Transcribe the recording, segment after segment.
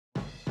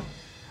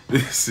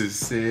This is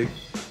Sig.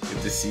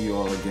 Good to see you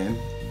all again.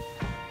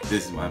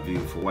 This is my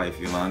beautiful wife,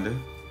 Yolanda.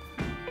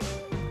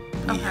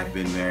 We have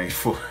been married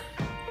for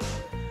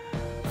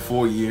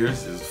 4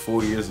 years. It was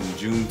 4 years on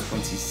June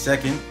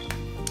 22nd.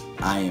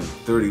 I am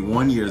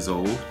 31 years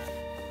old.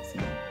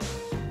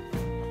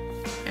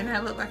 And I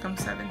look like I'm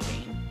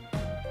 17.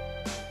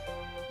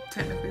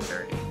 Technically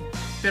 30.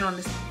 Been on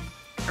this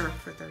earth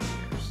for 30 years.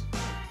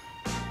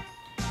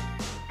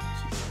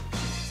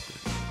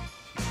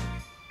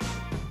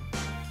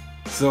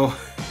 So,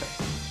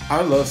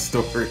 our love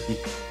story.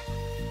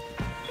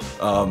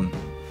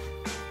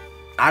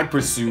 I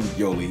pursued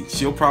Yoli.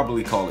 She'll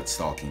probably call it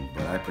stalking,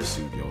 but I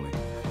pursued Yoli.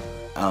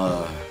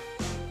 I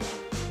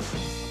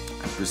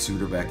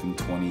pursued her back in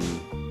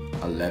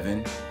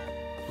 2011.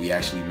 We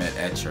actually met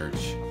at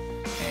church,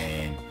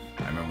 and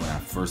I remember when I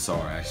first saw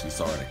her, I actually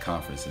saw her at a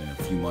conference, and then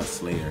a few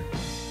months later,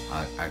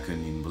 I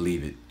couldn't even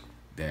believe it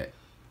that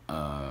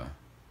I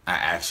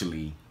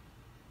actually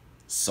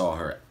saw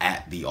her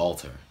at the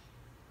altar.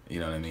 You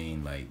know what I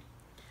mean? Like,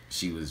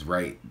 she was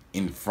right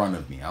in front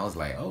of me. I was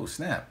like, oh,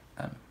 snap.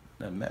 I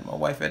met my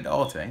wife at the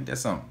altar. Ain't that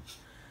something?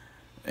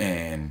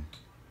 And...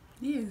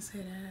 You didn't say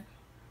that.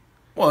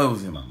 Well, it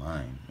was in my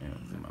mind. It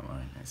was in my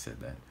mind. I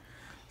said that.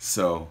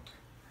 So,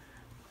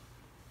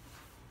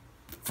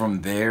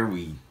 from there,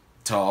 we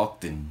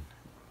talked and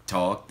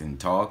talked and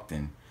talked.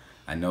 And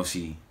I know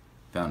she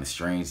found it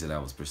strange that I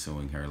was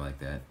pursuing her like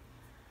that.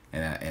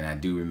 And I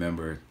do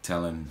remember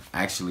telling,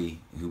 actually,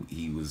 who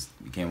he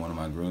became one of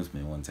my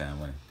groomsmen one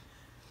time when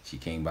she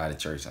came by the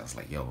church. I was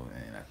like, yo,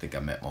 man, I think I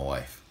met my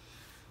wife.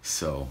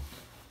 So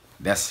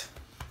that's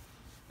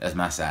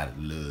my side of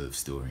the love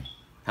story.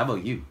 How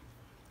about you?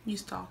 You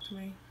stalked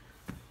me.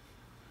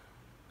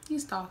 You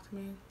stalked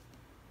me.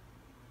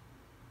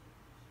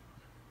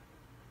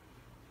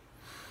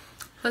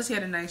 Plus, he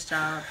had a nice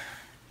job.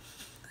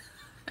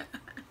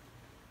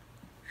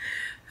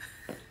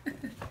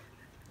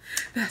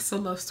 That's a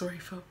love story,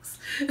 folks.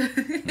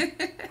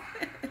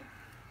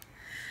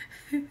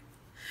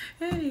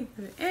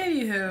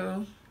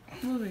 Anywho,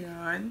 moving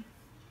on.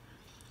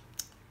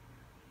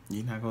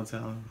 You're not gonna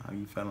tell him how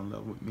you fell in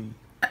love with me?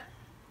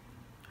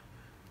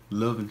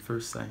 Love at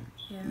first sight.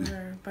 Yeah,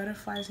 there were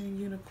butterflies and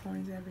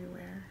unicorns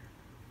everywhere.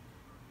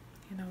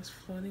 And I was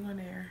floating on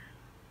air.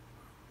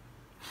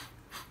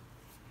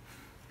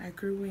 I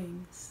grew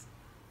wings.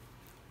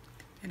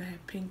 And I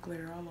had pink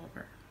glitter all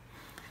over.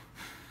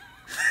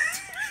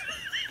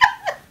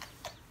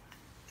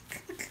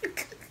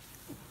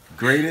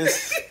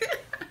 Greatest,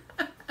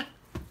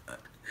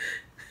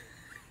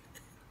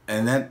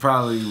 and that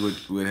probably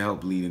would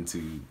help lead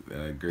into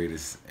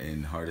greatest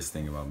and hardest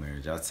thing about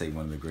marriage. I'd say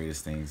one of the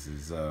greatest things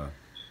is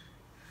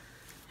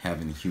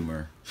having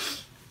humor,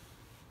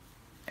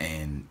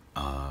 and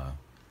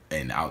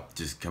I'll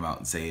just come out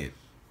and say it.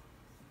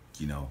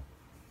 You know,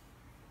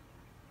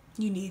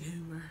 you need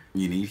humor.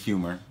 You need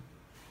humor,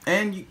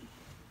 and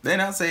then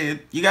I'll say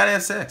it. You gotta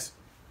have sex.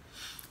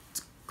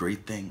 It's a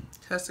great thing.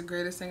 That's the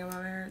greatest thing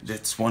about marriage?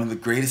 That's one of the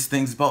greatest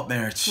things about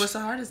marriage. What's the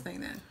hardest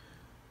thing then?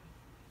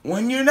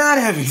 When you're not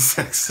having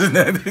sex.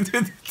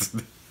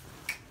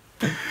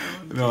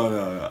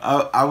 No.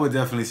 I would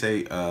definitely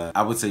say,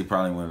 I would say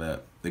probably one of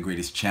the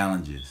greatest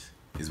challenges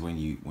is when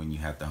you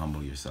have to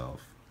humble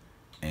yourself.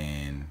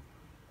 And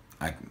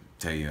I can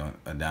tell you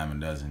a dime a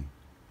dozen,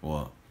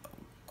 well,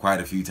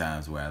 quite a few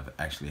times where I've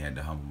actually had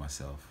to humble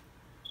myself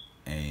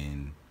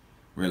and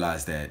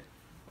realize that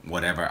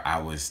whatever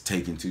I was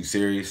taking too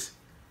serious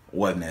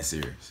wasn't that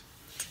serious.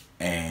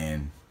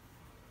 And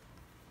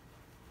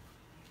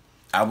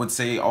I would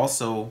say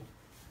also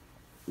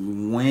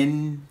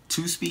when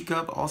to speak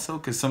up also,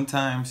 because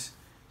sometimes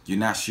you're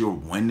not sure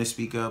when to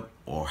speak up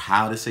or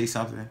how to say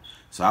something.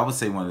 So I would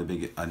say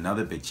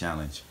another big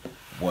challenge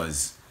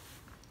was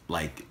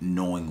like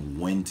knowing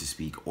when to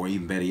speak, or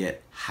even better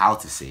yet, how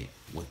to say it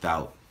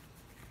without,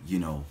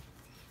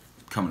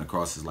 coming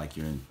across as like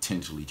you're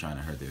intentionally trying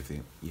to hurt their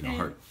feelings,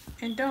 hurt.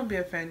 And don't be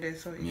offended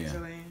so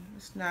easily. Yeah.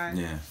 It's not.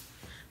 Yeah.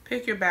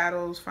 Pick your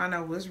battles. Find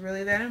out what's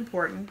really that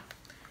important.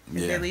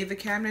 If they leave the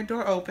cabinet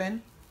door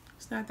open,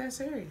 it's not that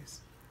serious.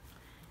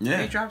 Yeah. If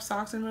they drop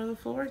socks in the middle of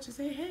the floor, just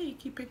say, "Hey,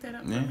 can you pick that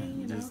up for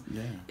me?"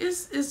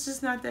 It's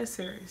just not that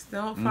serious.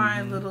 Don't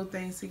find little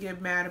things to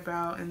get mad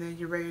about, and then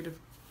you're ready to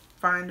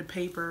find the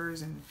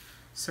papers and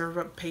serve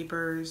up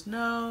papers.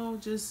 No,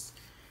 just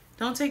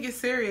don't take it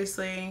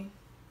seriously.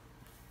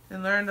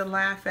 And learn to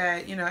laugh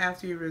at,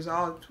 after you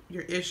resolve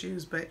your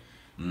issues. But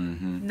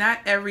not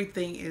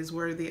everything is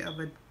worthy of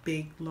a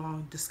big,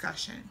 long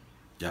discussion.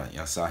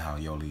 Y'all saw how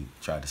Yoli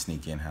tried to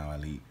sneak in how I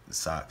leave the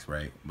socks,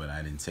 right? But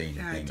I didn't say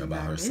anything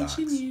about her socks.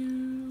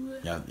 You.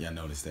 Y'all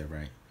noticed that,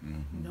 right?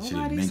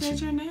 Nobody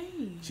said your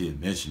name. She didn't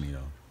mention me,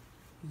 though.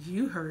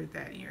 You heard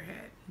that in your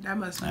head. That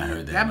must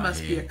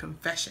be, be a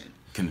confession.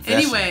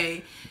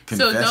 Anyway,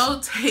 so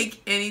don't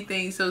take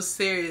anything so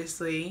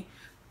seriously.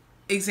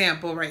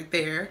 Example right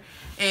there.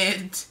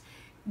 And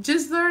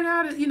just learn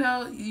how to,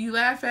 you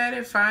laugh at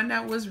it, find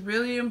out what's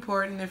really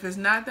important. If it's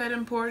not that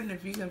important,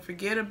 if you can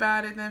forget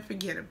about it, then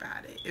forget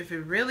about it. If it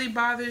really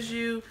bothers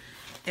you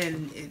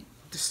and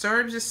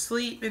disturbs your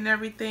sleep and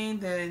everything,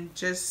 then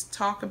just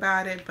talk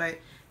about it. But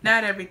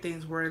not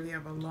everything's worthy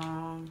of a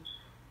long,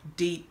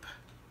 deep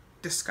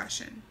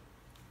discussion.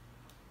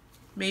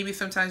 Maybe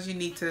sometimes you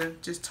need to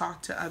just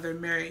talk to other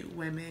married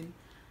women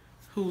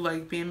who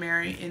like being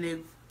married, and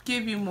it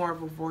give you more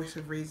of a voice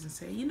of reason.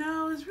 Say, you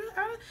know, it's really,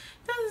 it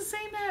doesn't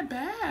seem that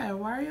bad.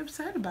 Why are you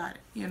upset about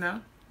it? You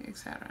know,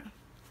 etc.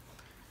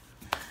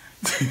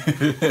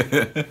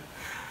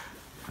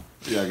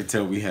 Yeah, I can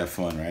tell we have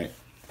fun, right?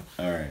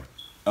 All right.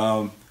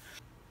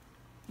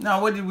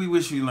 Now, what did we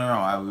wish we learned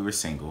while we were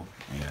single?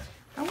 Yeah.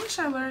 I wish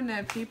I learned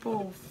that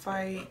people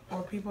fight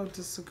or people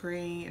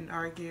disagree and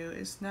argue.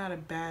 It's not a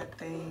bad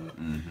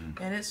thing,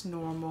 and it's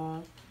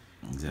normal.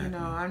 Exactly. You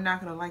know, I'm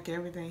not gonna like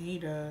everything he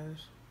does.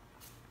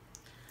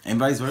 And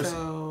vice versa.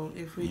 So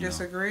if we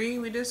disagree,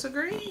 we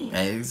disagree.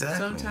 Exactly.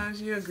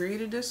 Sometimes you agree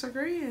to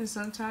disagree, and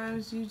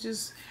sometimes you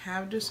just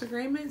have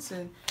disagreements,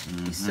 and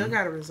you still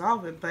gotta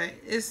resolve it. But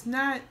it's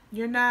not.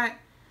 You're not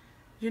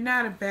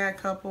a bad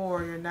couple,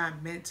 or you're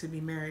not meant to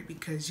be married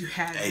because you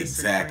have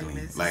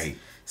disagreements. Like,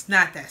 it's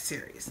not that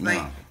serious.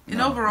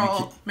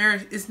 Overall,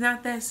 marriage is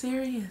not that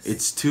serious.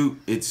 It's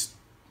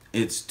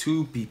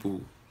two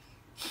people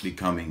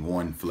becoming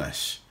one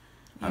flesh.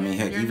 I mean,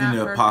 heck, even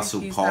the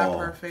Apostle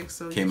Paul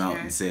came out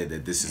and said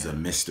that this is a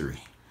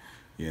mystery,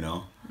 you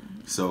know?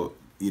 So,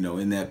 you know,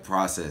 in that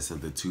process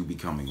of the two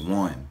becoming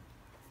one,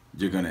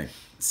 you're going to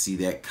see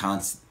that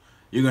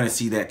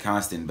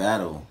constant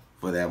battle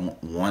for that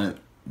one,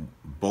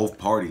 both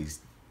parties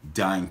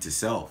dying to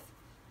self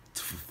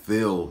to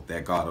fulfill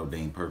that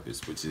God-ordained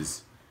purpose, which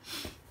is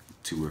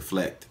to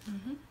reflect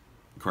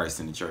Christ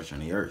in the church on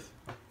the earth.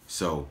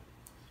 So,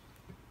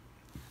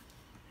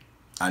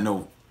 I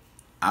know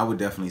I would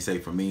definitely say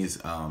for me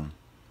is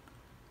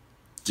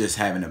just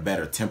having a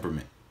better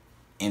temperament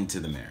into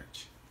the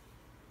marriage.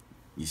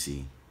 You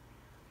see,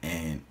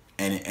 and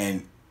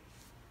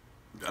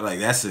like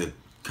that's a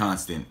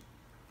constant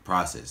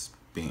process,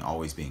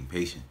 always being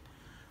patient.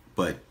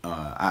 But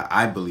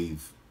I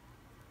believe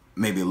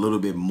maybe a little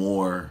bit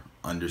more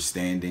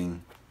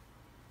understanding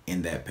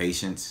in that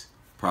patience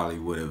probably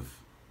would have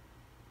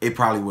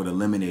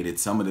eliminated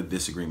some of the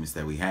disagreements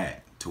that we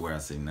had, to where I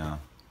say, no,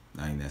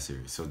 I ain't that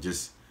serious. So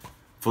just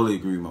fully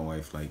agree with my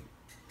wife, like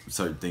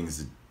certain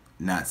things are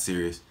not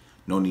serious.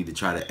 No need to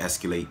try to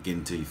escalate, get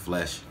into your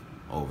flesh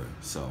over.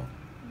 So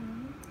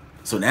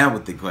now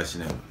with the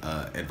question of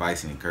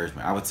advice and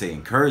encouragement, I would say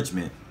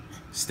encouragement,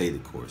 stay the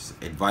course.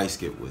 Advice,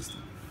 get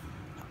wisdom.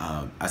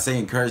 I say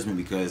encouragement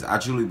because I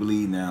truly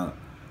believe now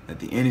that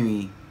the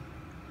enemy,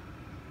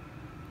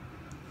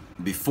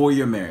 before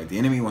you're married, the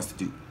enemy wants to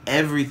do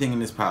everything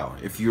in his power.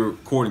 If you're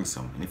courting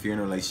someone, if you're in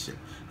a relationship,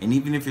 and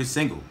even if you're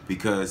single,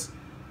 because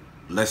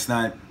let's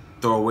not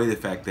throw away the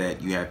fact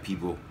that you have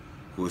people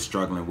who are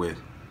struggling with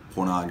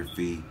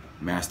pornography,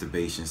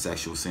 masturbation,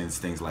 sexual sins,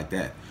 things like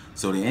that.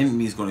 So the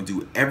enemy is going to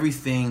do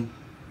everything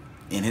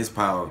in his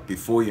power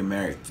before you're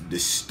married to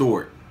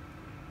distort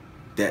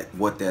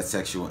what that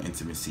sexual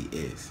intimacy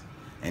is.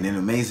 And then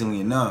amazingly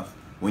enough,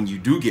 when you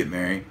do get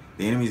married,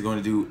 the enemy is going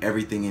to do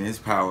everything in his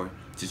power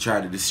to try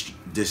to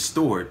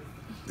distort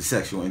the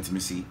sexual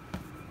intimacy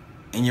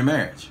in your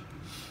marriage.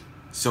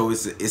 So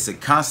it's a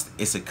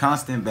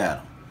constant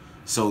battle.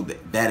 So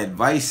that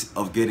advice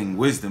of getting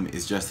wisdom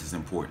is just as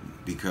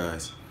important,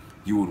 because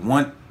you would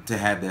want to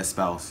have that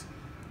spouse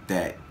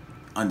that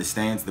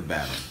understands the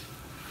battle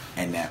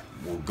and that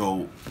will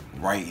go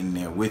right in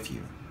there with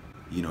you.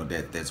 You know,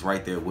 that's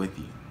right there with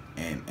you.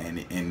 And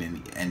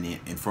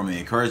from an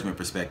encouragement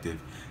perspective,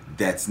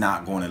 that's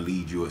not going to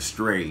lead you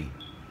astray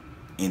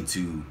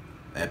into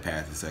that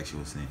path of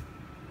sexual sin.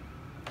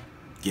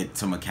 Get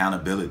some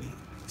accountability.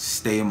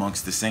 Stay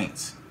amongst the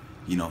saints.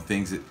 You know,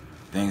 things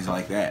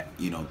like that.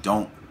 You know,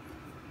 don't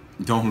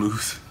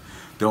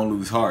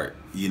lose heart,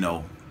 you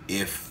know,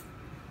 if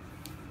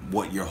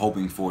what you're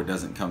hoping for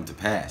doesn't come to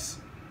pass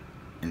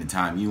in the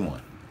time you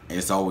want.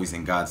 It's always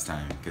in God's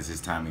time, because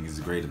his timing is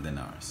greater than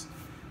ours.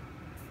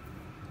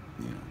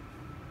 You know.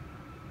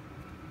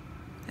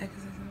 I can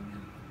say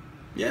something?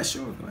 Yeah,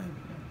 sure, go ahead.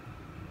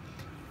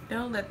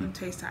 Don't let them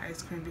taste the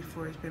ice cream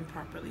before it's been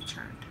properly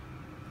churned.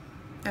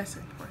 That's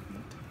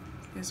important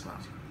as well.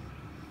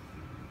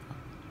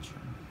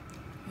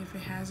 If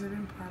it hasn't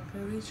been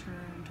properly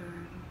churned,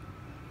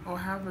 or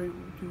however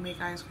you make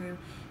ice cream,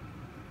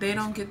 they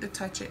don't get to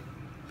touch it.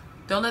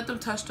 Don't let them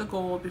touch the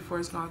gold before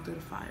it's gone through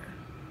the fire.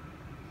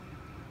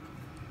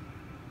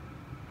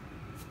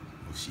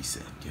 What she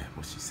said, yeah.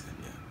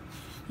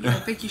 You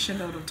don't think you should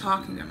know what I'm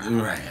talking about.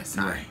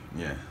 Right.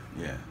 Yeah.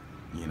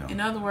 You know. In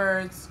other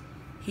words,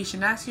 he should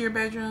not see your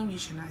bedroom. You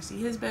should not see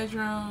his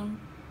bedroom.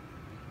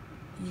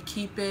 You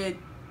keep it,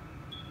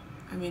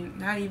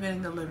 not even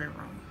in the living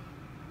room.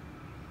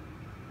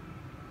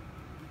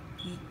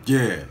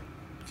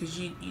 Because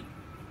you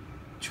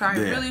try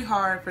really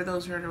hard, for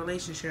those who are in a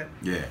relationship,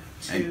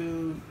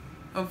 to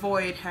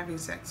avoid having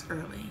sex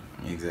early.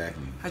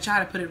 Exactly. I try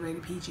to put it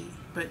rated PG,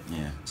 but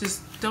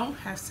just don't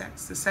have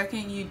sex. The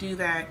second you do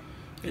that,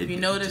 if you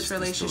notice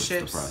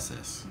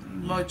relationships,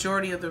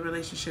 majority of the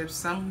relationships,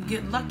 some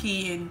get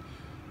lucky and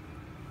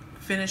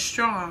finish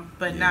strong,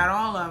 but not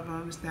all of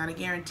them. It's not a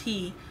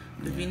guarantee.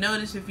 If you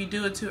notice, if you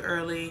do it too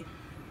early,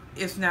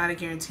 it's not a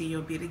guarantee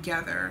you'll be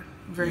together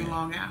very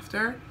long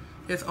after.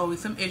 There's always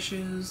some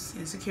issues,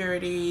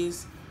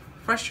 insecurities,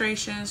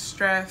 frustrations,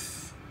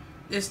 stress.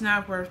 It's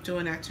not worth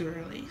doing that too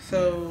early.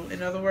 So,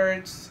 in other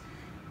words,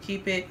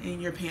 keep it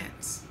in your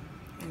pants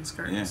and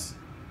skirts.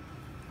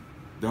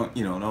 Yeah.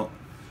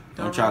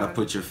 Don't try to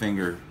put your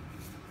finger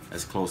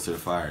as close to the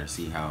fire.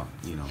 See how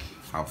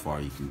far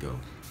you can go.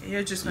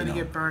 You're just going to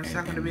get burned. It's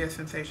not going to be a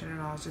sensation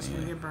at all. It's just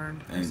going to get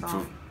burned. And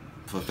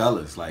for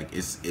fellas, like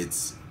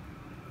it's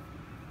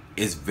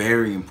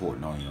very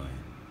important on your end,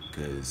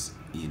 because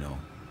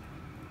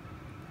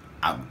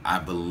I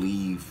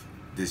believe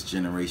this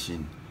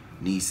generation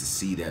needs to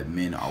see that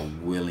men are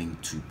willing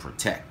to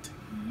protect,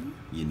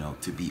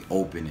 to be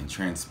open and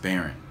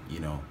transparent,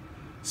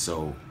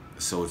 so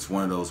it's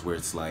one of those where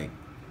it's like,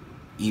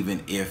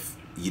 even if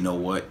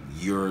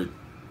you're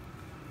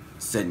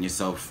setting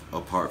yourself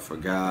apart for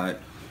God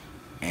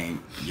and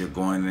you're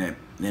going in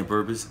that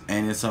purpose,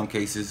 and in some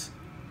cases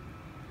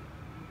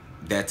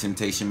that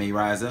temptation may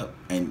rise up,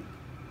 and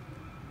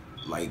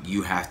like,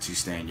 you have to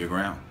stand your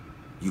ground.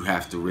 You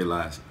have to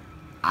realize,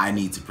 I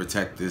need to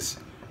protect this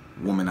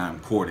woman I'm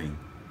courting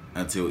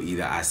until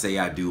either I say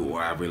I do,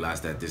 or I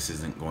realize that this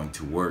isn't going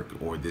to work,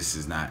 or this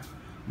is not,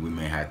 we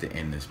may have to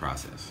end this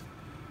process.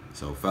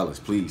 So fellas,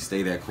 please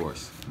stay that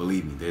course.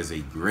 Believe me, there's a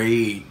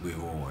great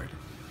reward.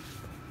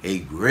 A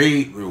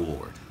great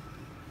reward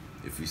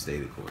if you stay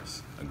the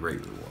course. A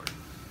great reward.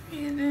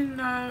 And then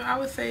I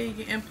would say you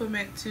can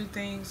implement 2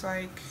 things,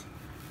 like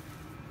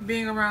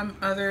being around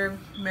other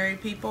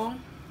married people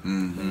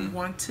who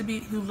like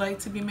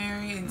to be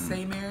married and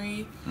stay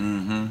married,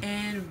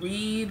 and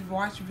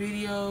watch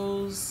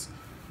videos,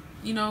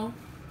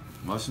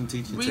 watch some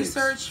teaching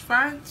research,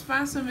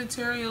 find some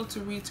material to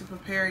read to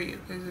prepare you.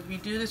 Because if you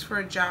do this for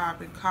a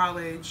job in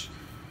college,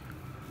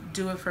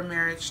 do it for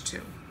marriage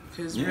too.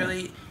 Because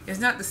really, it's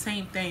not the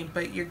same thing,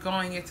 but you're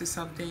going into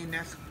something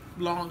that's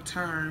long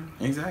term.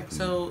 Exactly.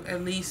 So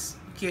at least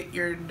get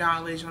your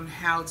knowledge on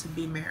how to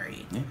be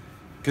married. Yeah.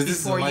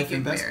 Before you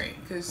get married.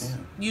 Because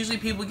usually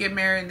people get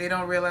married and they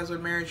don't realize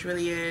what marriage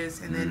really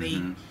is, and then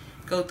they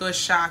go through a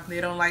shock, and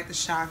they don't like the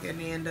shock, and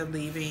they end up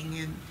leaving,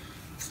 and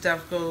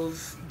stuff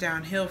goes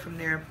downhill from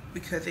there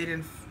because they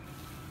didn't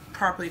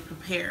properly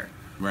prepare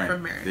for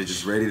marriage. They're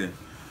just ready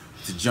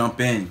to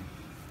jump in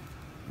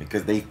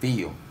because they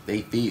feel.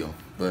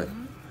 But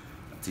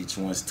a teacher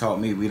once taught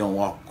me, we don't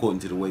walk according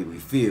to the way we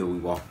feel, we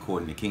walk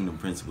according to kingdom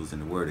principles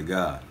and the word of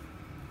God.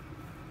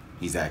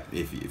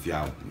 If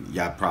y'all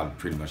probably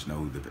pretty much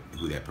know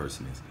who that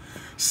person is.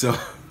 So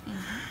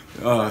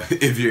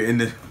if you're in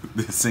the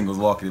Singles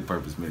Walking in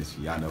Purpose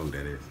ministry, y'all know who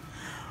that is.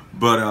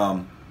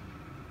 But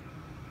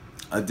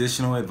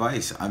additional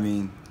advice, I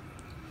mean,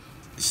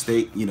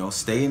 stay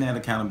in that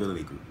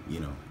accountability group.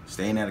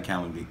 Stay in that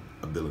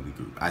accountability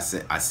group. I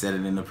said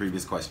it in the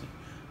previous question.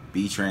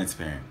 Be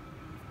transparent.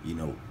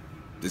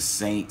 The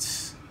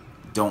saints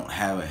don't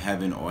have a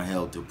heaven or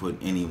hell to put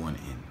anyone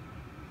in.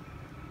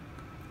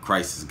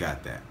 Christ has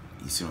got that.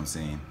 You see what I'm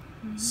saying?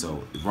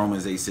 So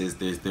Romans 8 says,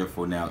 there's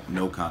therefore now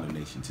no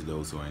condemnation to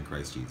those who are in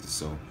Christ Jesus.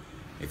 So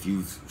if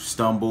you've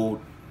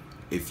stumbled,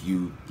 if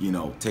you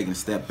taken a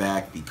step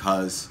back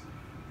because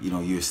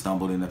you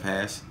stumbled in the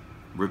past,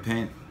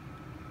 repent.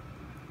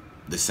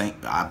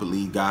 I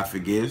believe God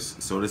forgives,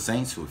 so the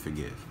saints will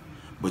forgive.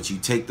 But you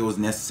take those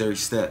necessary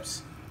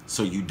steps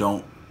so you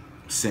don't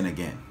sin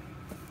again.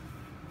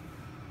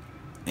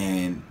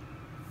 And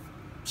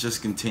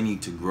just continue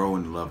to grow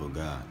in the love of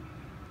God.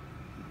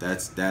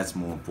 That's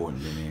more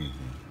important than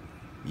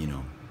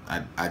anything.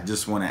 I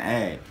just want to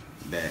add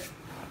that if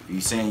you're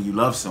saying you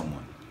love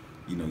someone,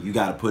 you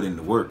got to put in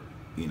the work.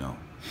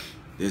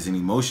 There's an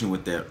emotion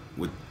with that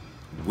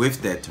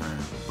with that term,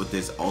 but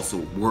there's also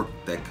work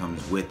that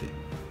comes with it.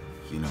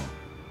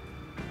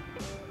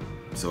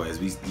 So as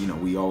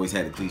we always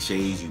had the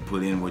cliches, you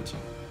put in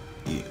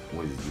you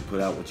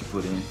put out what you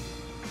put in.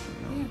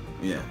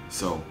 Yeah.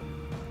 So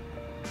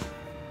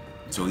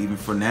even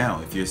for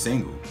now, if you're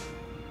single,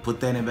 put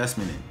that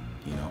investment in.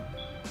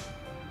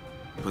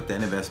 Put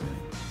that investment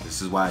in.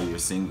 This is why you're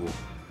single,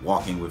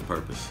 walking with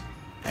purpose.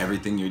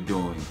 Everything you're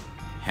doing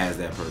has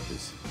that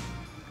purpose,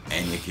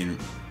 and you can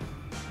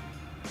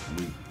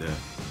reap the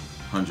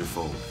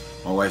 100-fold.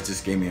 My wife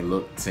just gave me a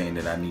look saying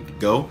that I need to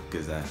go,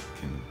 because I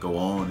can go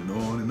on and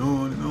on and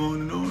on and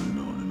on and on and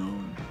on and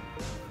on.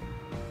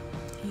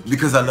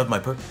 Because I love my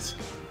purpose.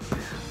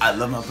 I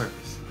love my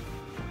purpose.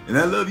 And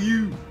I love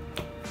you.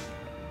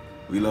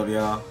 We love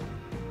y'all.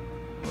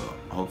 Well,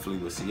 hopefully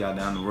we'll see y'all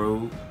down the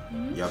road.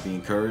 Y'all be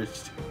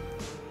encouraged.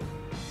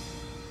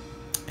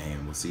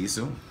 And we'll see you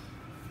soon.